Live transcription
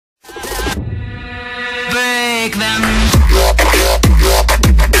kick them.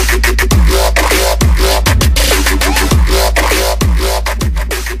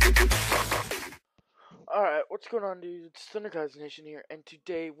 Alright, what's going on, dude? It's PokeCedGos Nation here, and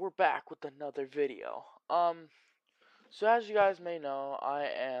today we're back with another video. So as you guys may know, I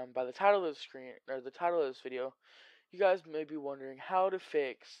am, by the title of the screen, or the title of this video, you guys may be wondering how to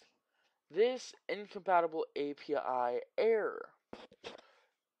fix this incompatible API error.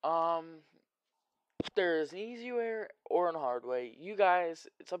 There is an easy way or a hard way. You guys,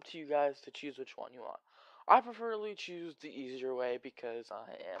 it's up to you guys to choose which one you want. I preferably choose the easier way because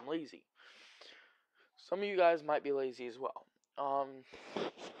I am lazy. Some of you guys might be lazy as well.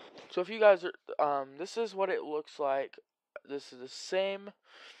 So if you guys are, this is what it looks like. This is the same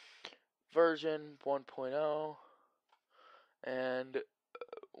version 1.0 and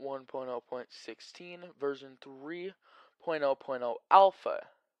 1.0.16, version 3.0.0 alpha.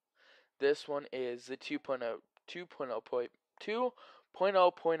 This one is the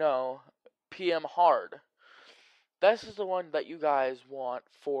 2.0.0 PM hard. This is the one that you guys want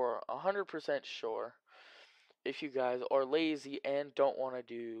for 100% sure. If you guys are lazy and don't want to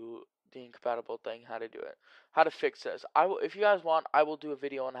do the incompatible thing, how to do it, how to fix this. If you guys want, I will do a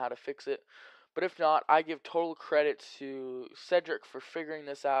video on how to fix it. But if not, I give total credit to Cedric for figuring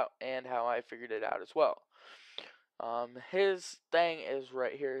this out and how I figured it out as well. His thing is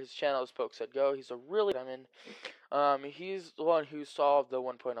right here. His channel is PokeCedGo. He's a really he's the one who solved the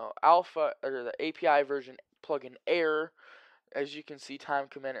 1.0 alpha or the API version plugin error. As you can see, time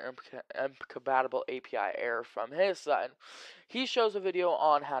command incompatible API error from his side. He shows a video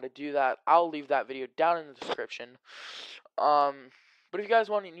on how to do that. I'll leave that video down in the description. But if you guys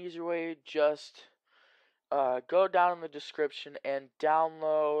want an easier way, just go down in the description and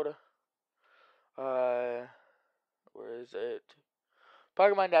download. Where is it?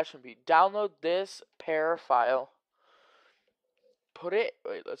 Pokemon-Mcpe. Download this pair file. Put it.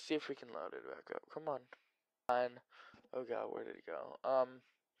 Wait, let's see if we can load it back up. Come on. Oh god, where did it go?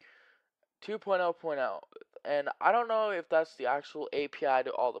 2.0.0, and I don't know if that's the actual API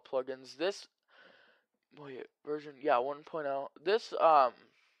to all the plugins. This version, yeah, 1.0. This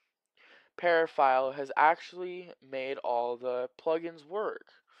pair file has actually made all the plugins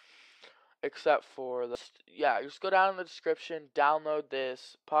work, except for the just go down in the description, download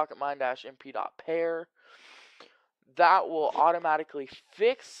this PokeMine-mp.pair. That will automatically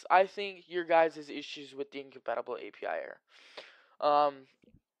fix, I think, your guys' issues with the incompatible API error.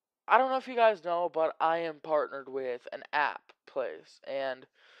 I don't know if you guys know, but I am partnered with an app place, and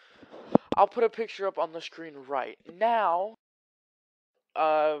I'll put a picture up on the screen right now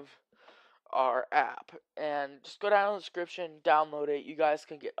of our app, and just go down in the description, download it. You guys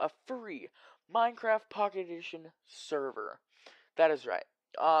can get a free Minecraft Pocket Edition server. That is right.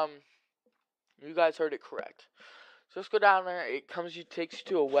 You guys heard it correct. So just go down there. It takes you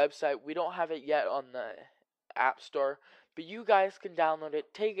to a website. We don't have it yet on the App Store, but you guys can download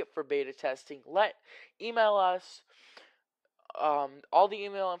it, take it for beta testing. Email us. All the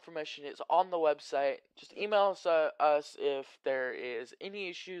email information is on the website. Just email us if there is any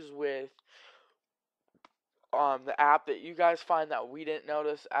issues with the app that you guys find that we didn't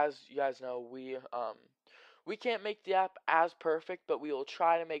notice. As you guys know, we can't make the app as perfect, but we will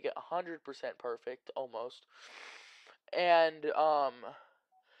try to make it 100% perfect, almost. And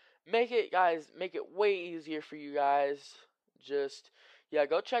make it way easier for you guys. Just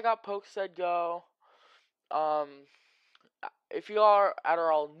go check out PokeCedGo. If you are at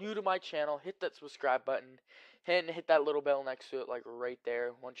all new to my channel, hit that subscribe button and hit that little bell next to it, like right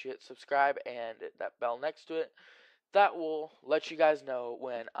there. Once you hit subscribe and that bell next to it, that will let you guys know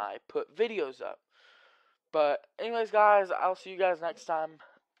when I put videos up. But anyways, guys, I'll see you guys next time.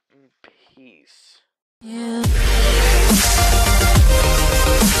 Peace.